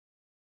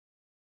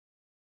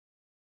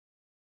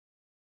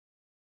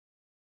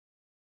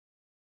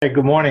Hey,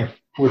 good morning.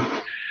 We're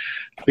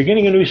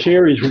beginning a new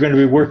series. We're going to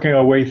be working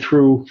our way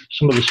through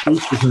some of the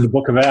speeches in the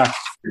book of Acts.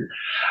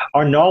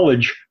 Our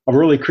knowledge of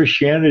early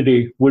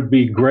Christianity would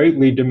be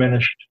greatly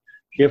diminished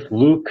if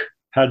Luke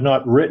had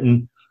not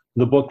written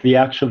the book, The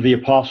Acts of the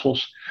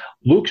Apostles.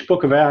 Luke's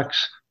book of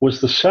Acts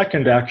was the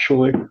second,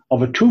 actually,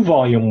 of a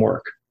 2-volume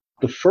work,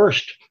 the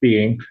first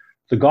being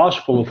the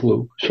Gospel of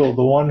Luke. So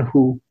the one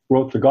who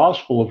wrote the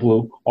Gospel of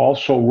Luke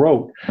also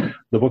wrote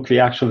the book, The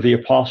Acts of the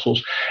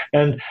Apostles.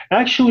 And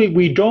actually,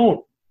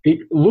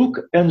 Luke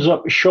ends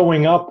up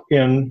showing up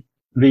in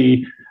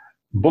the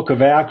book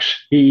of Acts.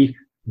 He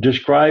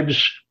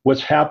describes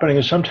what's happening,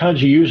 and sometimes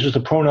he uses the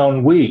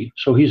pronoun we,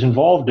 so he's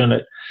involved in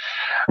it.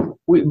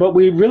 But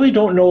we really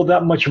don't know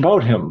that much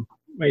about him.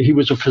 He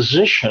was a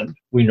physician,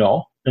 we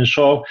know, and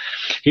so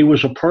he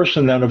was a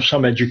person then of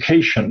some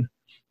education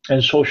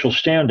and social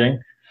standing.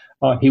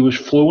 He was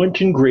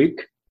fluent in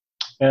Greek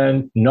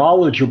and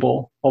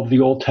knowledgeable of the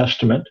Old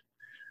Testament.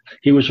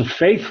 He was a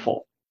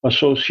faithful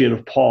associate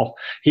of Paul.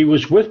 He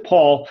was with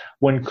Paul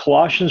when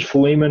Colossians,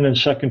 Philemon, and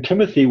 2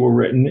 Timothy were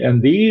written,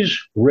 and these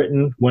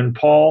written when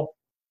Paul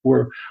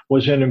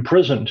was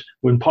imprisoned.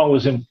 When Paul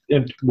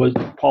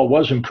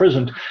was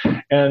imprisoned,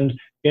 and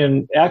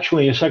in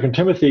 2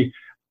 Timothy,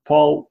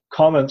 Paul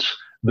comments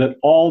that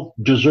all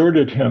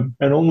deserted him,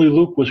 and only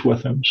Luke was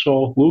with him.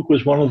 So Luke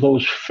was one of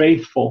those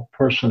faithful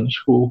persons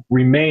who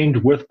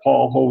remained with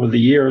Paul over the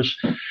years.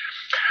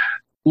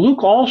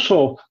 Luke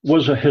also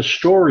was a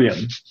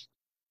historian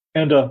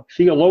and a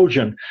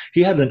theologian.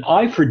 He had an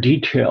eye for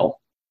detail,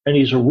 and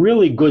he's a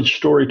really good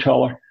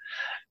storyteller.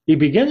 He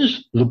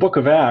begins the book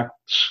of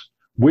Acts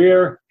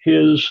where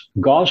his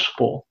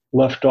gospel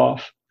left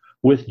off,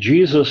 with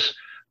Jesus'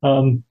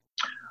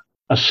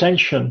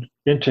 ascension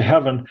into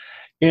heaven.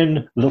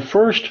 In the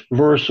first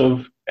verse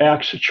of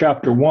Acts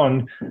chapter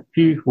 1,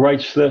 he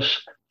writes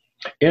this: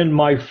 "In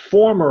my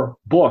former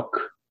book,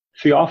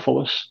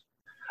 Theophilus,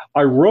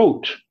 I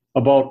wrote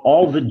about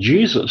all that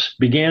Jesus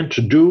began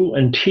to do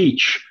and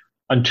teach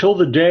until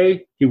the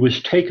day he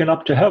was taken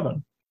up to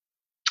heaven,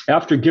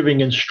 after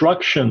giving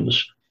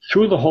instructions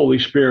through the Holy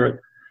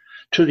Spirit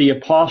to the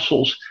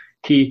apostles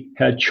he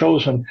had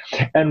chosen."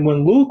 And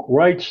when Luke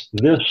writes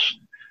this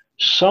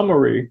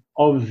summary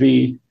of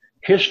the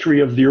history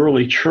of the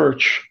early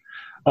church,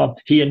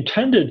 he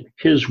intended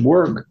his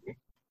work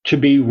to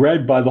be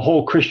read by the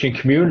whole Christian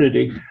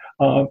community,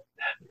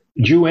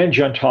 Jew and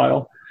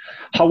Gentile.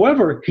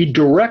 However, he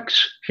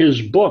directs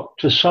his book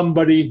to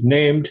somebody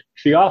named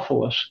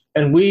Theophilus,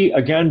 and we,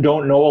 again,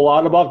 don't know a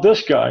lot about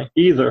this guy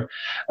either.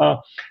 A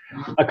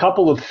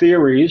couple of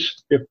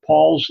theories: if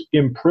Paul's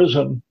in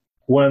prison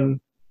when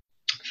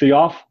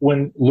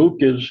Luke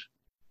is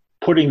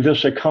putting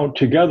this account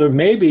together,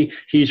 maybe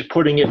he's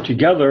putting it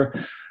together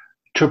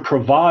to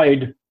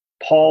provide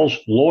Paul's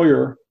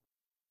lawyer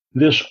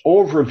this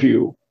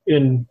overview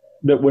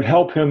that would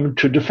help him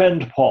to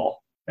defend Paul.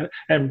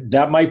 And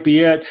that might be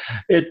it.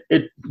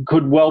 It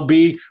could well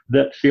be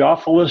that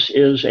Theophilus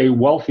is a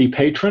wealthy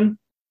patron,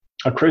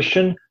 a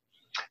Christian,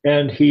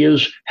 and he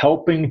is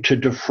helping to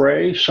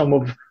defray some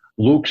of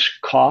Luke's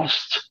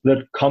costs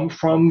that come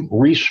from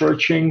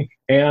researching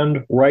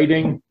and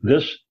writing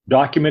this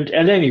document.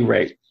 At any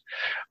rate,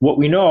 what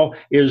we know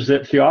is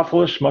that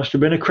Theophilus must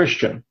have been a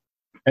Christian,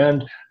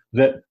 and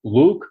that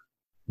Luke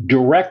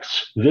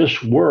directs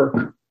this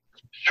work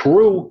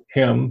through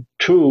him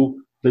to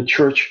the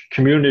church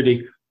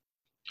community.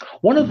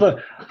 One of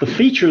the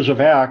features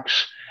of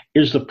Acts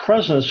is the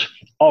presence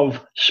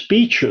of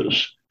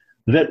speeches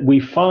that we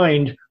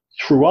find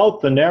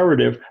throughout the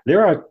narrative.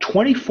 There are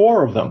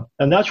 24 of them,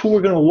 and that's what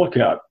we're going to look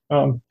at.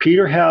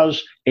 Peter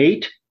has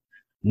 8,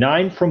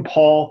 9 from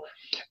Paul,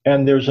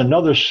 and there's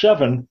another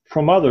 7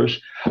 from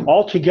others.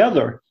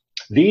 Altogether,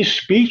 these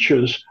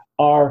speeches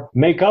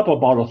make up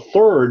about a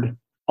third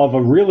of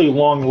a really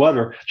long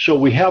letter, so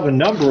we have a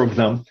number of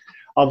them.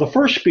 The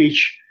first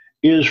speech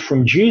is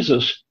from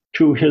Jesus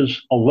to his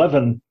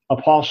 11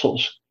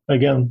 apostles.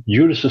 Again,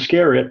 Judas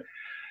Iscariot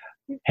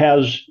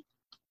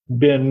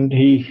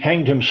he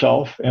hanged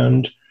himself,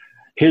 and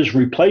his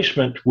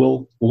replacement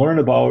we'll learn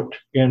about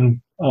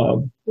in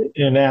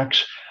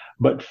Acts.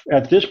 But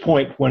at this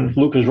point, when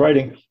Luke is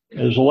writing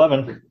his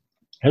 11,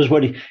 here's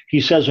what he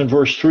says in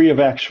verse 3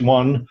 of Acts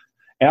 1.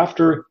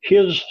 After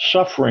his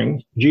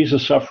suffering,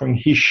 Jesus' suffering,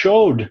 he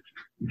showed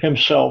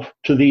himself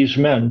to these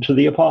men, to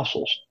the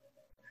apostles,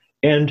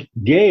 and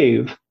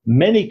gave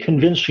many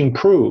convincing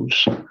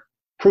proofs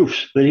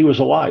that he was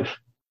alive.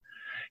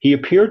 He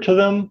appeared to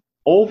them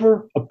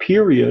over a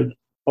period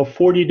of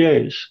 40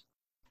 days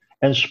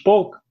and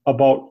spoke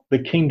about the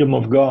kingdom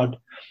of God.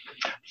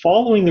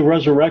 Following the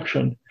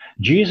resurrection,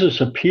 Jesus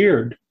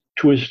appeared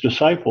to his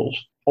disciples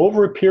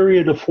over a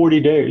period of 40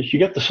 days. You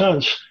get the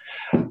sense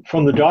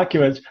from the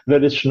documents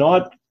that it's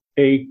not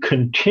a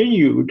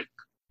continued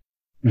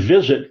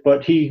visit,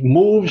 but he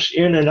moves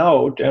in and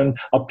out and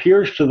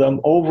appears to them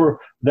over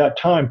that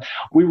time.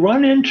 We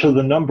run into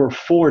the number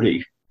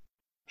 40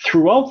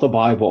 throughout the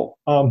Bible.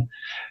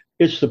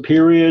 It's the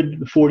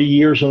period, 40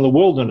 years in the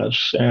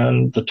wilderness,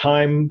 and the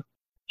time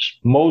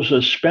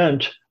Moses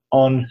spent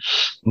on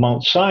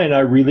Mount Sinai,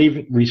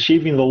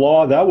 receiving the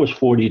law. That was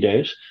 40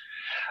 days.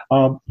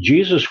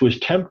 Jesus was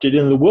tempted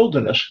in the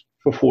wilderness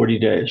for 40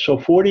 days. So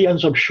 40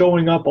 ends up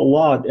showing up a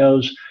lot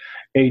as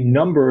a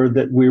number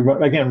that we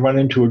run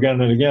into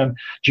again and again.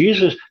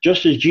 Jesus,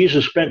 just as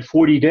Jesus spent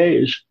 40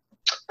 days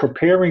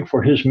preparing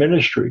for his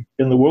ministry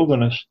in the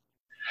wilderness,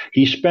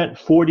 he spent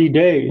 40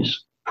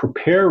 days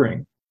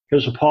preparing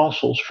his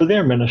apostles for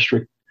their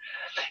ministry.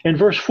 In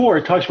verse 4,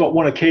 it talks about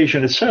one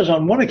occasion. It says,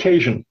 on one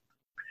occasion,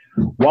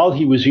 while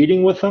he was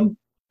eating with them,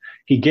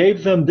 he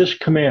gave them this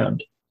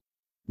command: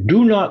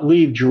 do not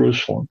leave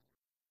Jerusalem,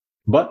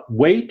 but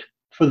wait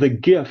for the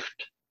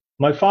gift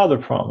my Father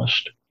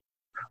promised,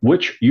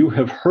 which you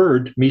have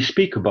heard me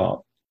speak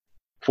about.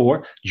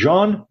 For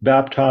John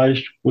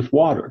baptized with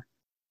water,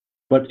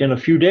 but in a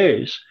few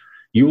days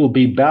you will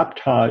be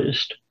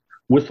baptized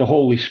with the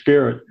Holy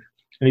Spirit.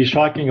 And he's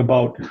talking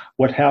about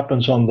what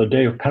happens on the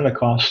day of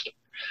Pentecost.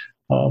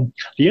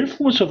 The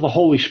influence of the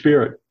Holy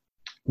Spirit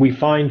we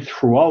find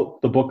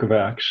throughout the book of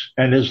Acts,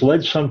 and has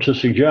led some to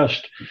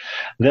suggest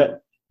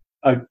that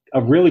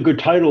a really good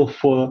title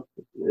for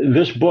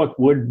this book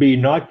would be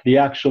not the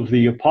Acts of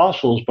the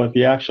Apostles, but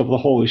the Acts of the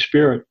Holy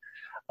Spirit.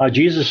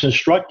 Jesus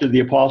instructed the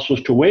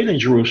apostles to wait in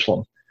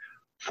Jerusalem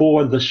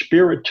for the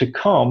Spirit to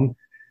come,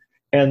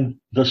 and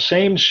the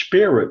same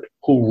Spirit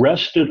who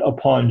rested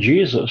upon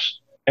Jesus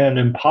and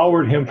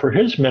empowered him for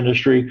his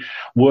ministry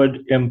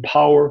would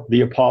empower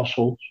the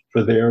apostles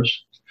for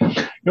theirs.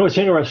 It's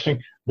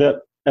interesting that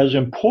as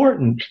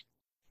important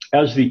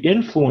as the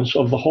influence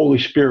of the Holy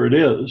Spirit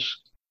is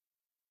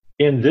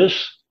in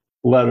this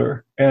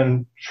letter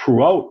and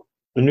throughout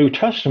the New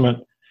Testament,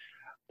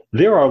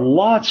 there are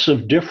lots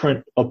of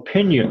different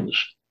opinions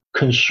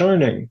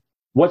concerning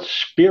what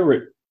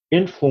Spirit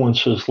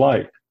influence is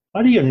like.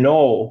 How do you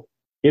know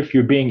if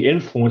you're being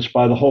influenced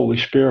by the Holy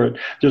Spirit?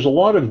 There's a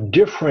lot of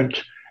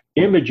different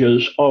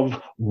images of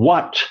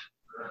what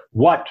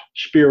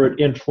Spirit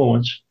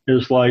influence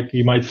is like.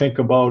 You might think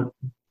about,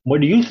 what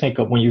do you think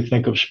of when you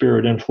think of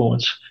Spirit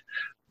influence?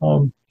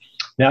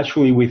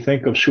 Naturally, we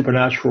think of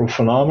supernatural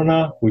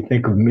phenomena. We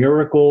think of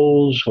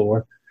miracles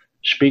or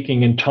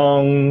speaking in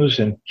tongues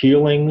and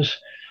healings.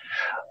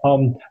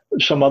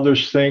 Some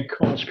others think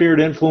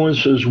Spirit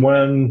influence is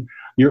when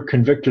you're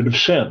convicted of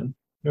sin.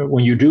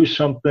 When you do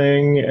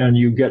something and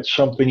you get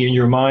something in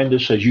your mind that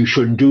says you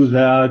shouldn't do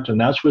that,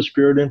 and that's what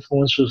Spirit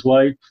influence is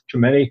like. To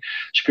many,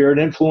 Spirit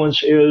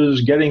influence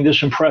is getting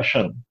this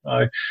impression.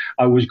 I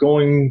was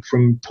going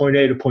from point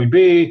A to point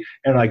B,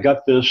 and I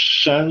got this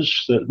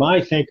sense that I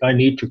think I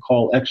need to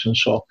call X and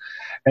so.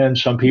 And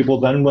some people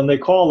then, when they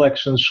call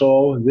X and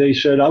so, they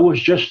said, I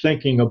was just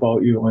thinking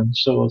about you. And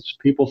so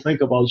people think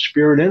about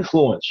Spirit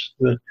influence,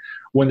 that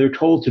when they're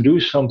told to do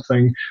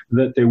something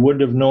that they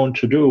wouldn't have known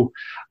to do.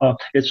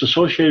 It's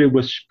associated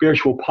with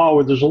spiritual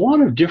power. There's a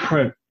lot of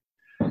different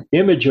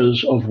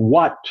images of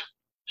what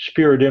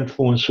Spirit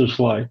influence is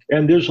like.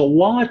 And there's a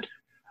lot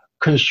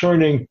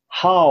concerning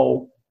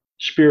how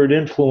Spirit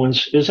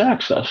influence is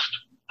accessed.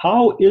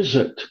 How is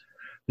it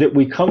that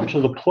we come to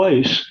the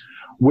place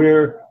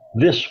where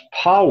this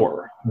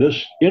power,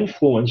 this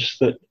influence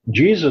that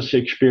Jesus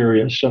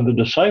experienced and the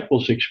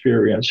disciples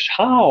experienced,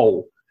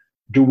 how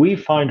do we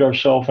find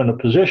ourselves in a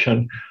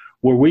position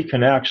where we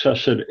can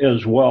access it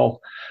as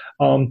well?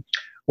 When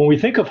we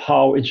think of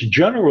how, it's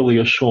generally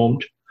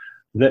assumed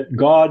that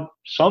God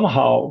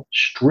somehow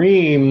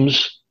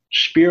streams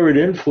Spirit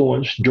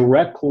influence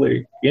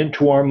directly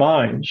into our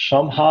minds.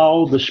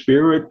 Somehow the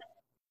Spirit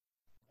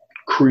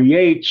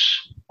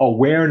creates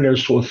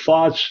awareness or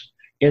thoughts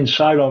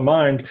inside our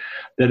mind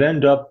that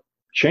end up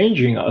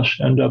changing us,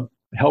 end up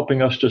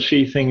helping us to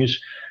see things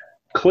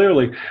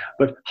clearly.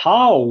 But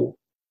how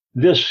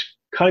this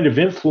kind of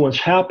influence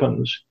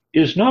happens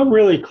is not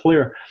really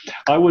clear.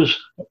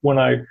 When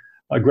I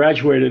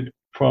graduated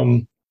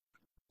from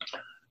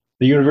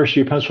the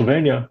University of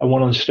Pennsylvania, I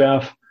went on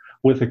staff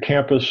with a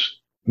campus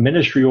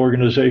ministry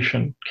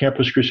organization,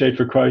 Campus Crusade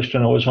for Christ,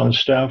 and I was on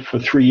staff for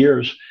 3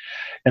 years.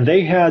 And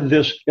they had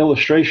this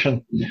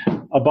illustration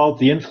about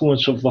the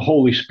influence of the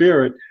Holy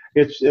Spirit.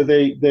 It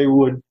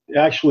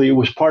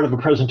was part of a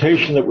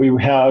presentation that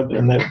we had,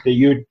 and that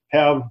you'd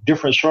have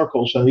different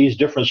circles, and these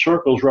different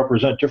circles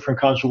represent different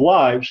kinds of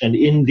lives. And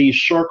in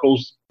these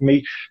circles,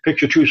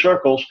 picture 2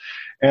 circles,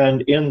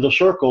 and in the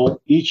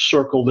circle, each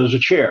circle, there's a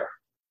chair.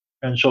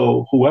 And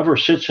so whoever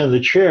sits in the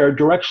chair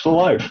directs the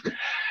life.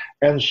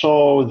 And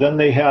so then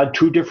they had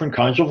 2 different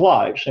kinds of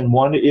lives, and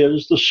one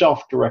is the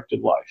self-directed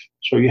life.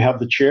 So you have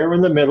the chair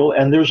in the middle,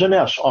 and there's an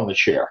S on the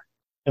chair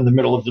in the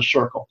middle of the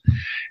circle.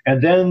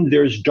 And then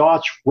there's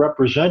dots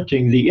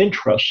representing the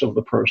interests of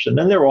the person,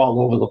 and they're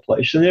all over the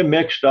place, and they're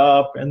mixed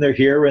up, and they're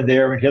here and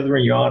there and hither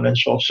and yon. And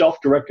so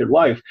self-directed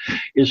life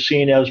is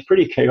seen as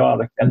pretty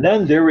chaotic. And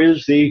then there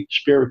is the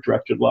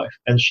Spirit-directed life.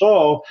 And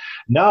so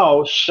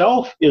now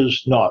self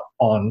is not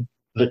on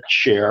the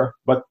chair,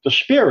 but the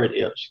Spirit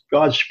is,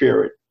 God's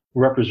Spirit,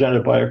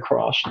 represented by a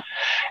cross.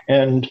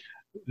 And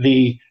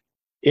the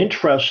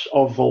interests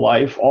of the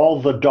life,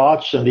 all the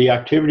dots and the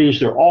activities,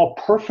 they're all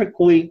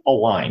perfectly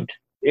aligned.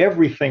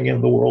 everything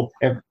in the world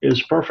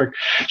is perfect.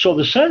 So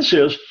the sense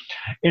is,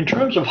 in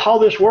terms of how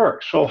this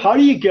works, so how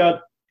do you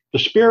get the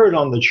Spirit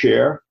on the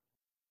chair,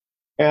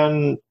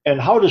 and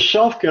how does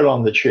self get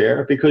on the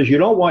chair? Because you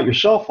don't want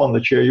yourself on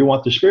the chair, you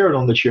want the Spirit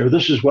on the chair.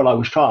 This is what I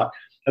was taught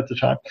at the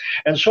time.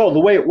 And so the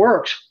way it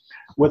works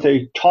with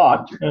a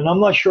taught, and I'm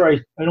not sure,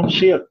 I don't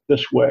see it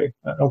this way.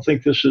 I don't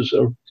think this is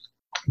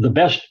the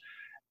best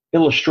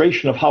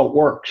illustration of how it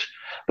works.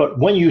 But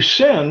when you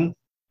sin,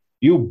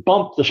 you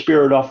bump the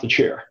Spirit off the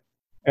chair.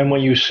 And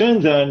when you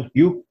sin, then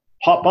you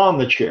hop on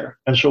the chair.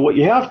 And so what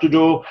you have to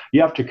do, you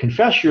have to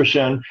confess your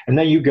sin, and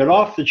then you get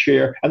off the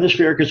chair, and the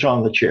Spirit gets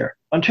on the chair.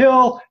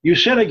 Until you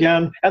sin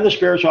again, and the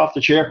Spirit's off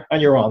the chair,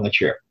 and you're on the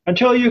chair.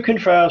 Until you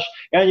confess,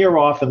 and you're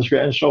off in the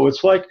Spirit. And so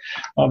it's like,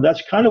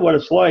 that's kind of what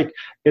it's like.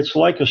 It's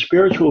like a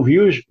spiritual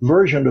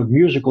version of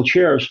musical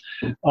chairs.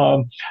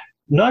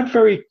 Not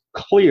very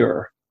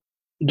clear.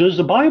 Does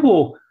the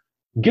Bible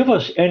give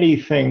us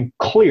anything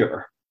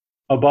clear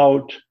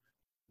about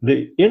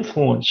the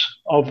influence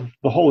of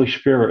the Holy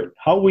Spirit,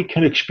 how we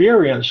can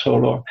experience so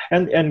long?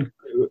 And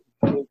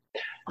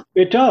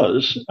it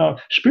does.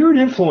 Spirit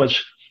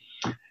influence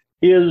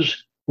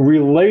is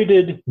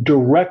related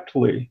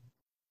directly,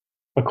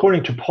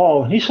 according to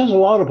Paul, and he says a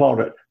lot about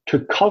it, to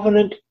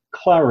covenant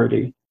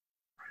clarity.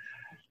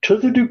 To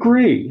the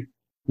degree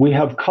we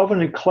have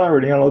covenant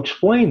clarity, and I'll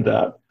explain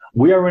that,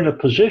 we are in a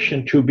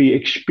position to be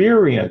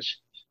experience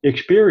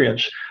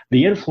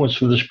the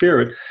influence of the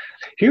Spirit.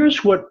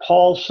 Here's what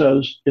Paul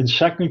says in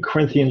 2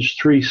 Corinthians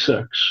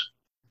 3:6.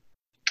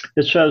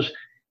 It says,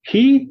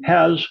 he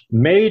has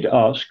made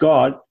us,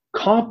 God,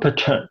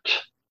 competent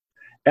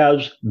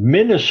as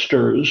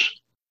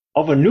ministers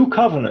of a new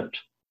covenant,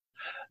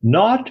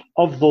 not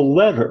of the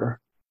letter,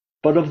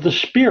 but of the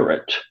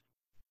Spirit.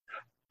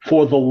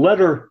 For the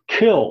letter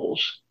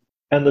kills,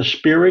 and the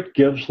Spirit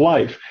gives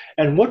life.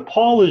 And what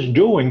Paul is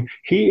doing,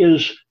 he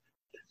is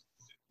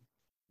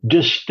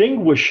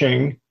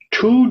distinguishing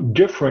two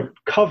different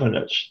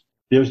covenants.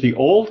 There's the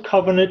old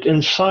covenant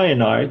in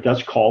Sinai,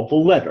 that's called the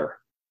letter.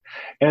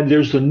 And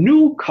there's the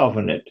new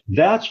covenant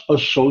that's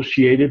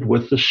associated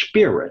with the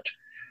Spirit.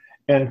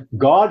 And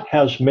God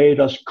has made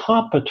us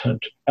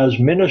competent as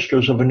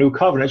ministers of a new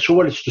covenant. So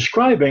what it's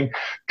describing,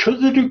 to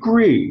the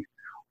degree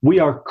we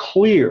are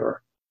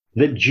clear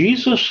that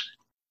Jesus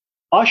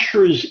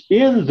ushers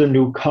in the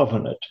new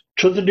covenant,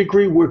 to the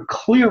degree we're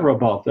clear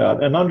about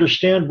that and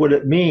understand what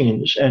it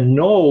means and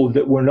know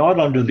that we're not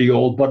under the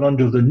old but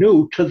under the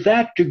new, to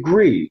that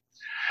degree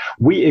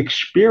we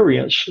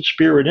experience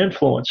Spirit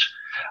influence.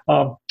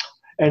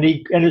 And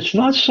it's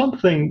not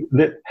something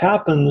that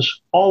happens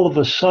all of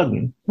a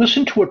sudden.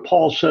 Listen to what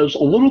Paul says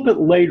a little bit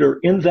later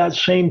in that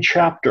same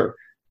chapter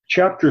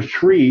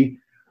 3,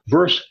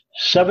 verse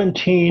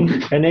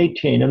 17 and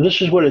 18. And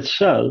this is what it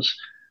says.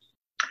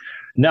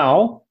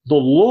 Now, the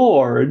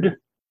Lord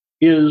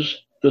is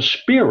the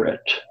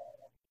Spirit,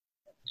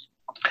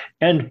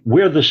 and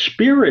where the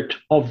Spirit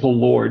of the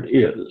Lord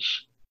is,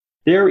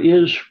 there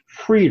is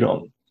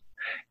freedom.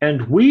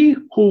 And we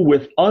who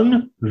with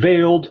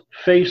unveiled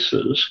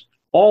faces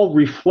all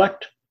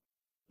reflect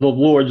the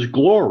Lord's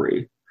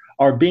glory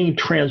are being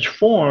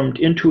transformed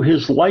into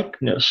his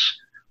likeness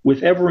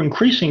with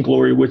ever-increasing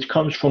glory, which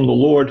comes from the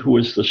Lord who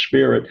is the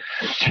Spirit.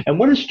 And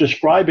what it's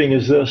describing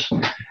is this.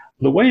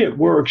 The way it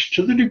works,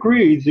 to the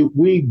degree that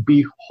we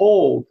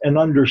behold and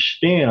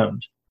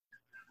understand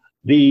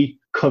the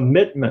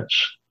commitments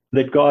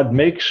that God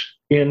makes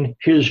in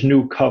his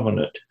new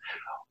covenant,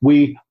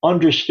 we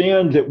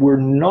understand that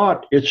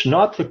it's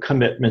not the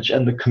commitments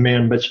and the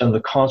commandments and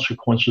the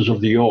consequences of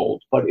the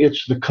old, but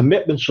it's the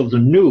commitments of the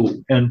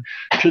new. And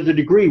to the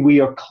degree we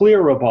are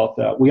clear about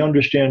that, we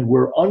understand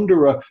we're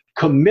under a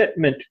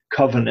commitment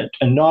covenant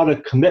and not a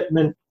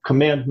commitment,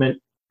 commandment,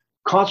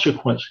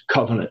 consequence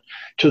covenant.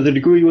 To the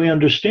degree we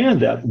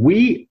understand that,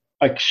 we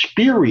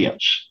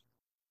experience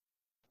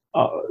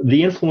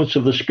the influence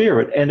of the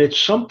Spirit, and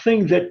it's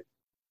something that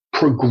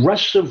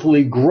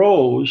progressively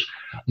grows.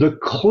 The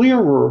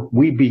clearer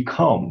we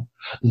become,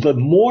 the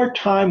more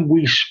time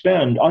we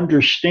spend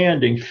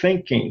understanding,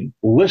 thinking,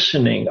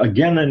 listening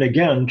again and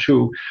again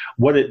to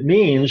what it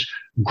means,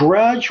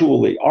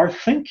 gradually our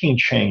thinking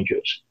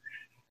changes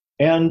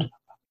and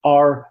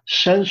our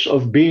sense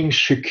of being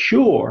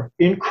secure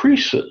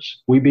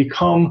increases. We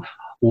become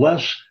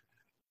less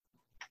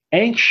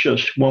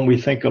anxious when we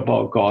think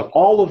about God.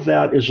 All of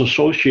that is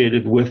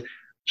associated with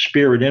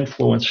Spirit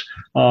influence.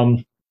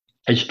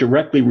 It's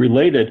directly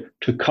related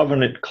to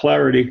covenant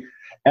clarity.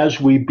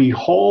 As we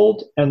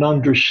behold and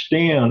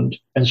understand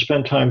and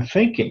spend time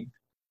thinking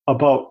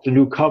about the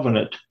new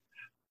covenant,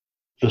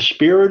 the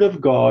Spirit of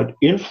God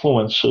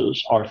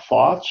influences our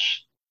thoughts,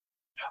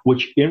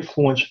 which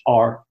influence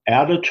our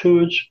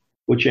attitudes,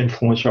 which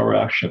influence our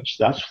actions.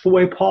 That's the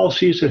way Paul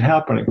sees it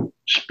happening.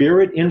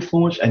 Spirit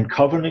influence and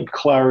covenant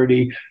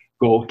clarity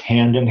go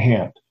hand in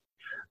hand.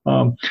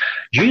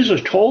 Jesus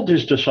told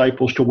his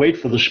disciples to wait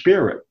for the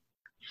Spirit,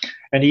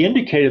 and he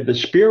indicated that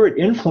Spirit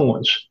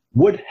influence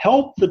would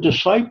help the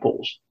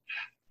disciples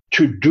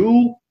to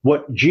do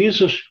what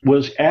Jesus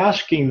was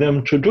asking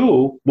them to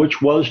do,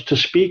 which was to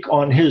speak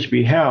on his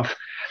behalf.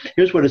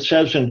 Here's what it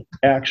says in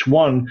Acts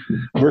 1,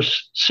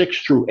 verse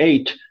 6 through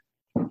 8.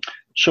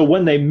 So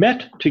when they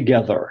met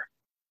together,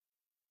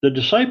 the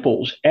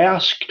disciples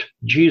asked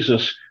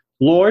Jesus,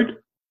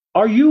 Lord,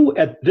 are you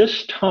at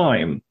this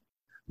time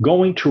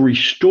going to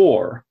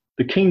restore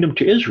the kingdom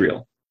to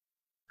Israel?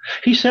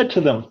 He said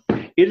to them,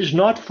 it is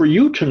not for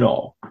you to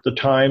know the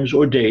times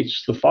or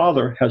dates the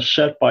Father has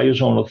set by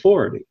his own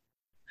authority,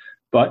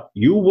 but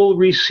you will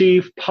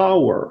receive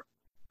power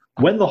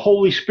when the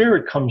Holy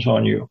Spirit comes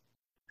on you,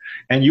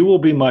 and you will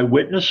be my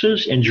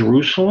witnesses in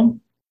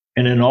Jerusalem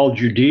and in all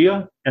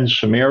Judea and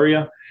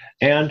Samaria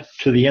and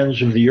to the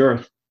ends of the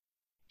earth.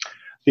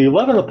 The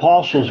 11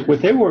 apostles,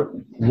 what they were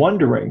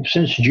wondering,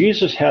 since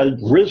Jesus had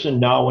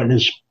risen now in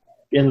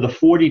the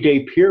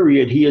 40-day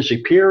period, he is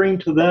appearing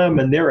to them,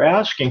 and they're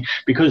asking,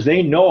 because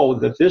they know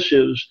that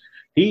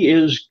he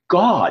is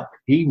God.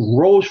 He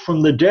rose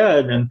from the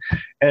dead,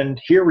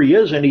 and here he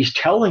is, and he's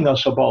telling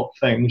us about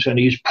things, and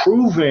he's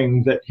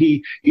proving that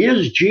he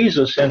is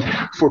Jesus, and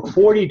for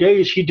 40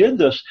 days he did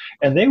this.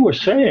 And they were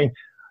saying,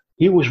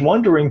 he was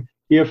wondering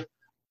if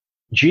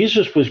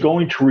Jesus was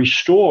going to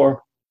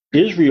restore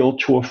Israel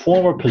to a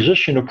former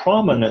position of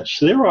prominence.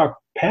 There are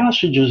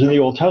passages in the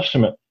Old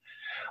Testament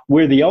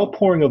where the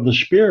outpouring of the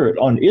Spirit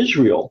on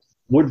Israel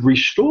would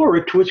restore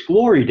it to its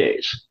glory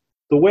days,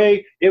 the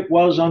way it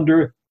was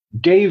under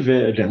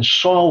David and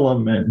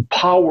Solomon,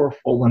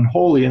 powerful and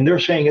holy. And they're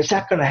saying, is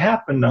that going to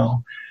happen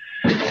now?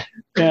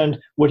 And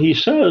what he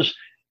says,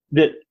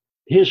 that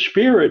his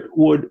Spirit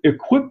would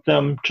equip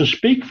them to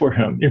speak for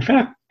him. In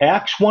fact,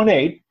 Acts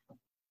 1:8,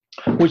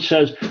 which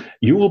says,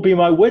 you will be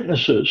my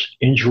witnesses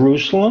in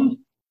Jerusalem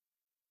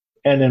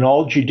and in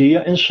all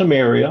Judea and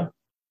Samaria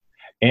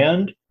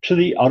and to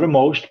the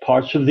uttermost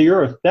parts of the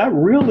earth. That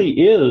really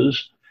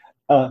is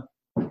an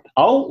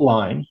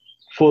outline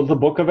for the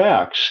book of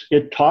Acts.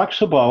 It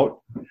talks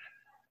about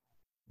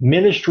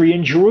ministry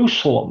in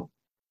Jerusalem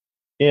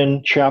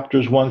in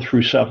chapters 1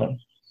 through 7.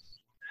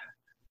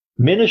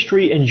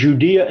 Ministry in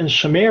Judea and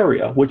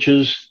Samaria, which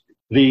is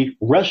the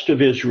rest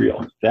of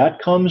Israel. That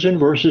comes in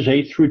verses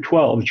 8 through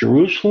 12.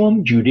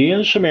 Jerusalem, Judea,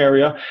 and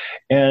Samaria,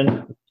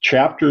 and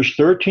chapters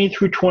 13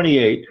 through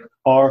 28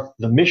 are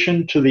the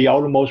mission to the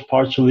outermost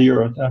parts of the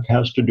earth. That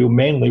has to do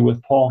mainly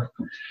with Paul.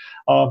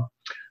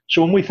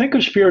 So when we think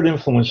of spirit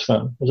influence,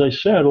 then, as I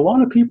said, a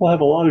lot of people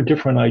have a lot of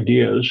different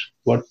ideas.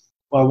 What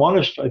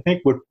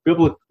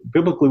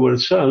biblically what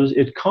it says,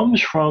 it comes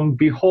from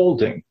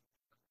beholding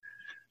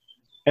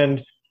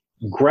and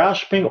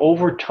grasping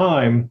over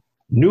time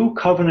new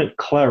covenant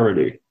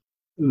clarity.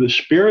 The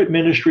spirit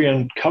ministry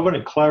and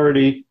covenant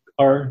clarity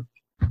are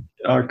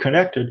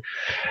connected.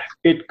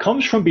 It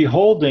comes from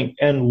beholding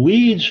and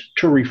leads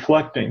to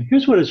reflecting.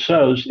 Here's what it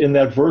says in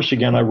that verse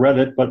again. I read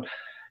it, but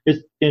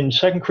it's in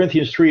 2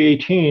 Corinthians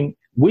 3:18,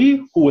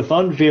 we who with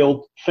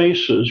unveiled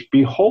faces,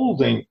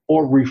 beholding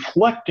or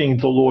reflecting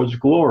the Lord's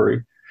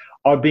glory,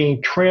 are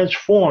being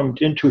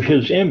transformed into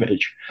his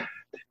image.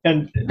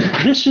 And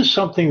this is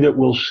something that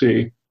we'll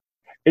see.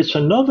 It's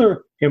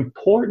another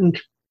important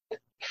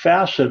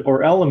facet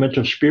or element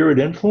of spirit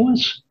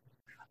influence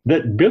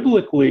that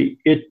biblically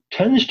it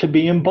tends to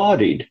be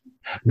embodied.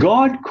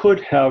 God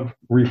could have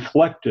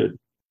reflected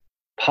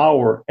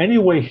power any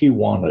way he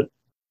wanted.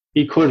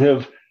 He could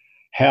have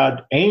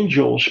had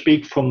angels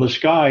speak from the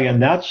sky,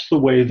 and that's the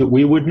way that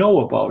we would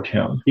know about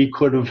him. He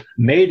could have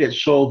made it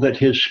so that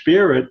his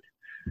spirit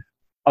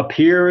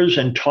appears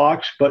and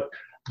talks, but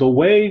the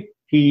way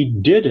he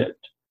did it,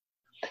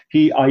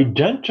 he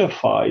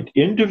identified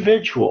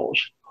individuals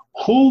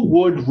who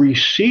would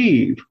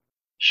receive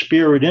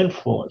spirit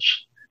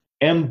influence,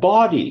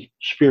 embody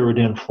spirit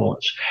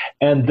influence,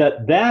 and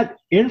that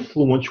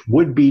influence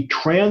would be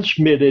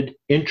transmitted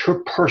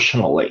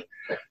interpersonally.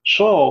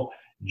 So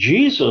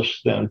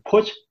Jesus then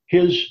puts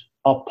his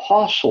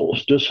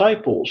apostles,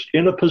 disciples,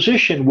 in a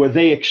position where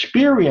they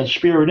experience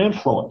spirit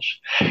influence.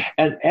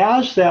 And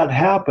as that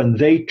happened,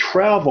 they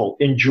travel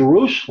in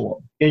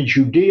Jerusalem, in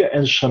Judea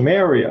and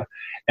Samaria,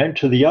 and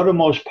to the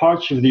uttermost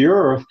parts of the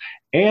earth,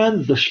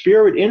 and the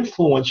spirit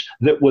influence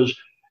that was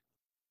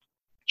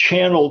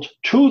channeled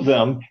to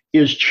them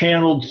is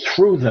channeled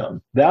through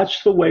them.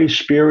 That's the way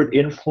spirit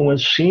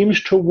influence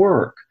seems to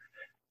work.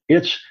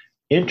 It's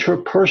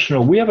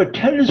interpersonal. We have a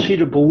tendency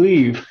to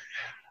believe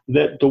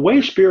that the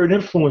way spirit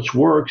influence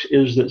works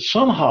is that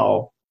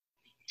somehow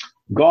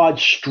God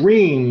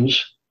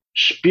streams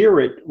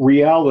spirit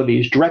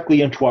realities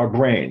directly into our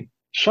brain.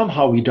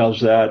 Somehow he does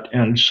that,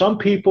 and some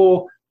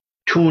people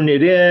tune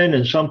it in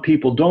and some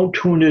people don't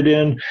tune it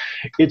in.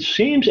 It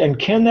seems, and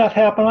can that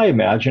happen? I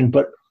imagine,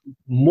 but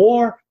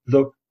more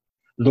the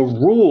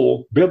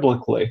rule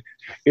biblically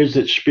is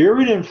that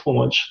spirit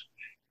influence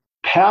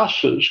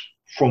passes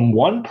from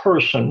one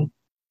person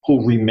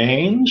who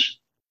remains,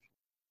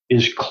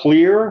 is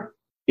clear,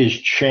 is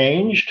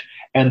changed,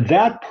 and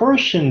that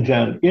person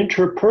then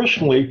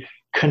interpersonally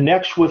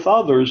connects with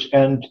others,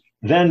 and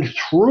then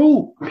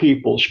through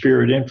people,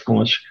 spirit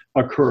influence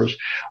occurs,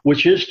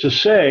 which is to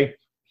say,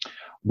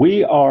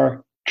 we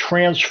are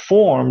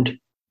transformed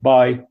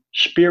by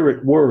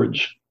spirit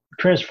words.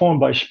 Transformed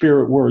by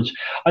spirit words.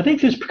 I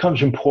think this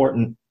becomes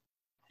important.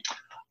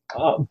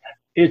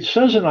 It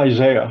says in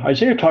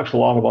Isaiah talks a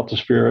lot about the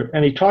Spirit,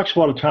 and he talks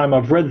about a time,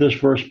 I've read this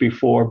verse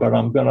before, but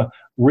I'm going to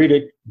read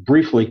it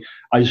briefly.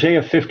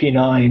 Isaiah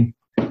 59,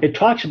 it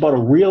talks about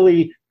a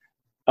really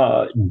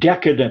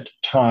decadent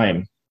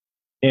time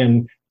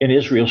in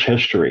Israel's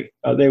history.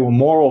 They were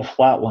moral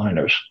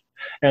flatliners.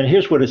 And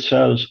here's what it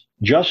says: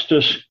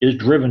 justice is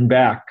driven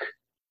back.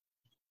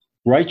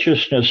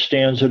 Righteousness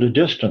stands at a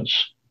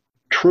distance.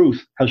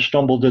 Truth has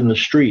stumbled in the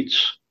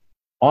streets.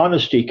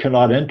 Honesty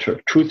cannot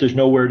enter. Truth is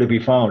nowhere to be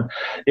found.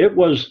 It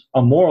was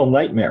a moral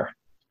nightmare.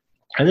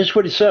 And this is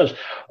what it says: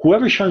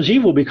 whoever shuns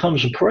evil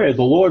becomes a prey.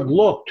 The Lord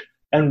looked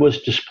and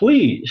was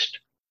displeased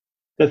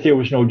that there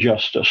was no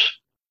justice.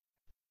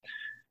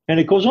 And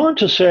it goes on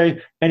to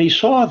say, and he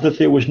saw that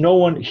there was no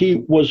one,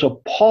 he was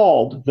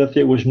appalled that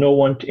there was no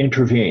one to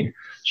intervene.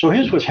 So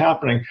here's what's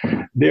happening.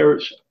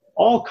 There's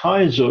all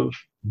kinds of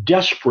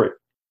desperate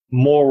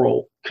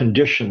moral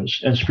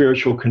conditions and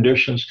spiritual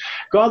conditions.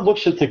 God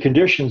looks at the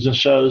conditions and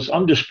says,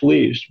 I'm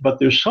displeased, but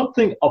there's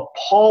something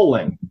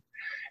appalling.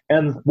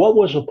 And what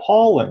was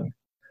appalling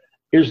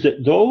is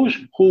that those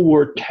who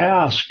were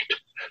tasked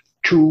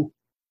to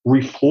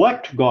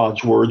reflect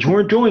God's words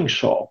weren't doing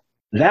so.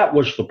 That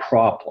was the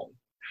problem.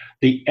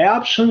 The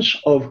absence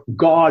of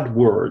God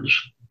words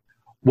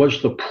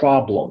was the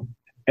problem.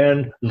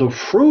 And the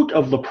fruit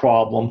of the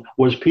problem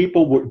was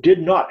people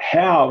did not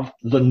have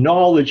the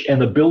knowledge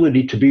and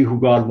ability to be who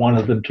God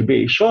wanted them to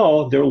be.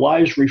 So their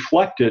lives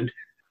reflected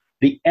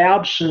the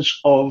absence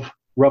of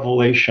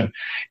revelation.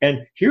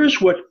 And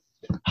here's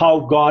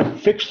how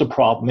God fixed the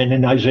problem. And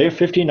in Isaiah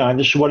 59,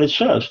 this is what it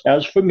says: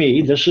 as for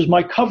me, this is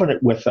my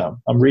covenant with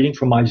them. I'm reading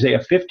from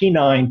Isaiah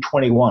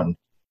 59:21.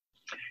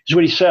 This is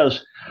what he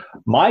says: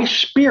 my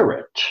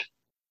spirit,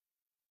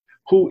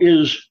 who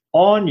is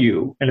on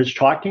you, and it's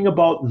talking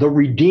about the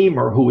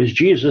Redeemer, who is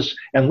Jesus.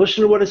 And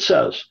listen to what it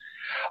says: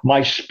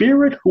 my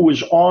spirit who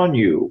is on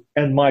you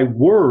and my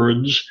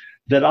words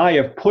that I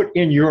have put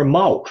in your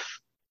mouth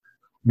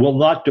will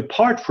not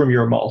depart from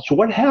your mouth. So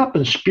what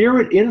happens?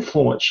 Spirit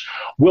influence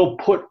will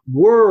put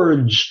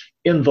words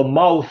in the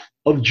mouth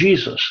of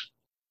Jesus.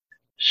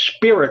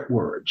 Spirit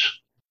words.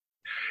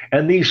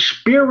 And these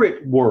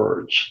spirit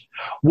words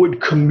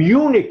would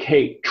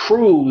communicate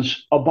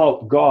truths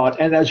about God.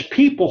 And as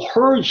people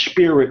heard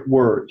spirit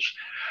words,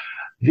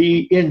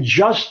 the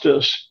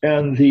injustice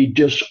and the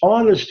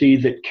dishonesty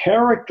that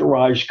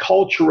characterized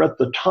culture at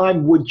the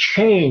time would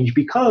change,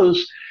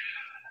 because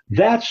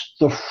that's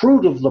the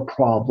fruit of the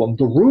problem.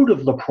 The root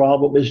of the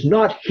problem is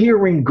not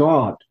hearing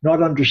God,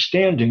 not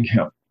understanding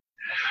him.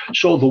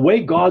 So the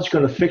way God's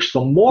going to fix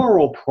the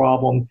moral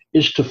problem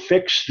is to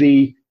fix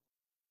the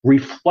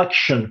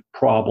reflection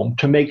problem,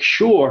 to make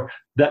sure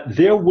that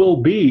there will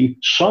be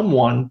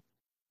someone,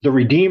 the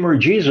Redeemer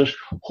Jesus,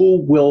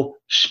 who will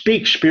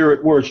speak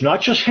spirit words,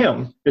 not just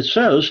him. It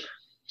says,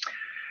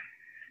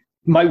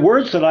 my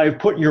words that I have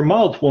put in your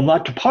mouth will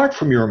not depart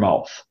from your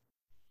mouth,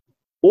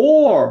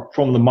 or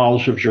from the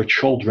mouths of your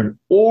children,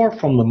 or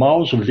from the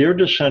mouths of their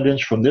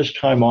descendants from this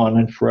time on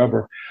and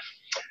forever.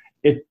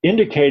 It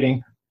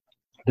indicating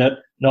that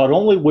not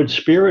only would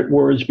spirit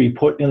words be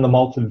put in the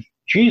mouth of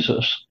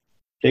Jesus,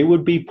 they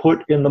would be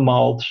put in the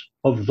mouths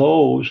of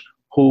those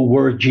who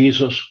were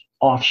Jesus'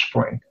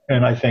 offspring.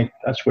 And I think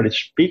that's what it's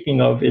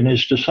speaking of in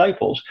his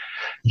disciples.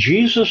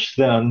 Jesus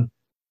then,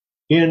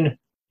 in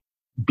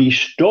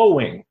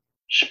bestowing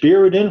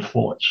spirit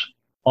influence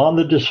on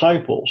the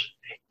disciples,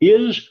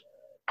 is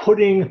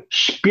putting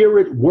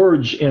spirit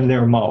words in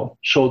their mouth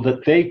so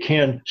that they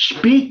can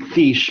speak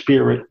these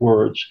spirit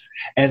words.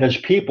 And as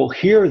people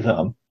hear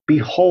them,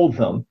 behold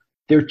them,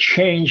 they're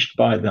changed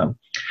by them.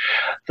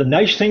 The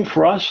nice thing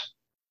for us,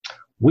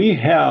 we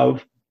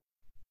have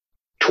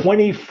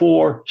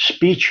 24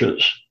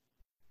 speeches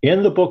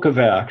in the book of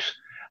Acts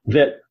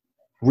that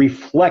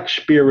reflect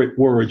spirit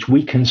words.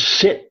 We can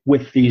sit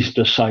with these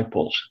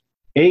disciples,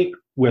 8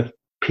 with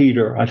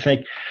Peter, I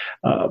think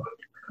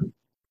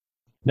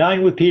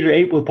 9 with Peter,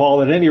 8 with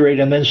Paul at any rate,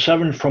 and then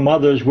 7 from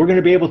others. We're going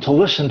to be able to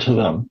listen to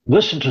them,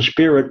 listen to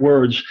spirit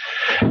words.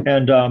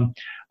 And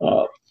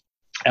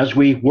as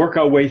we work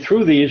our way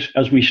through these,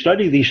 as we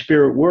study these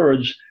spirit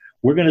words,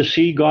 we're going to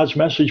see God's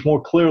message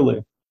more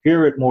clearly,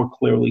 hear it more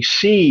clearly,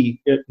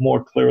 see it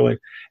more clearly.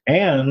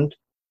 And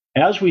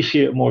as we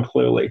see it more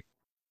clearly,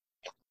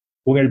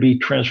 we're going to be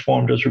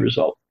transformed as a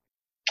result.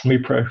 Let me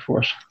pray for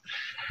us.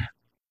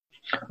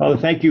 Father,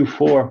 thank you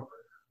for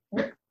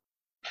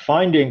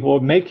finding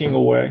or making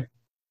a way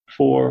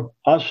for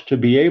us to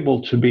be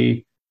able to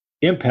be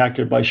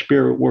impacted by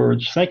spirit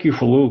words. Thank you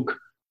for Luke.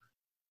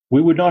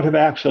 We would not have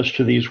access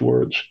to these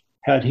words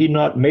had he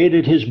not made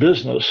it his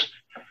business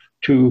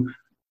to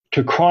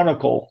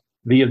chronicle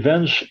the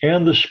events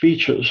and the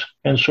speeches.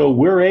 And so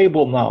we're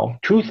able now,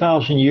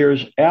 2,000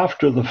 years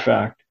after the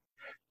fact,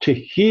 to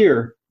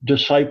hear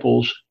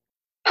disciples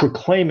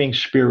proclaiming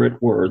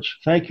spirit words.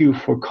 Thank you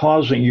for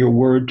causing your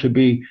word to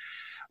be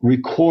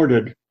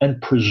recorded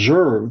and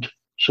preserved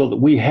so that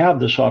we have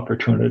this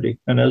opportunity.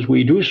 And as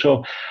we do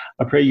so,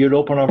 I pray you'd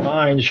open our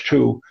minds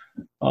to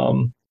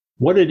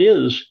what it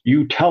is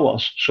you tell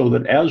us, so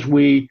that as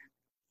we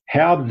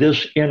have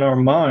this in our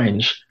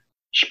minds,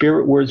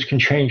 spirit words can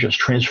change us,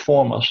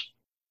 transform us,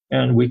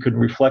 and we can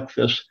reflect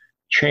this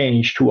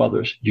change to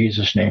others. In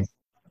Jesus' name,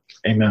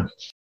 amen.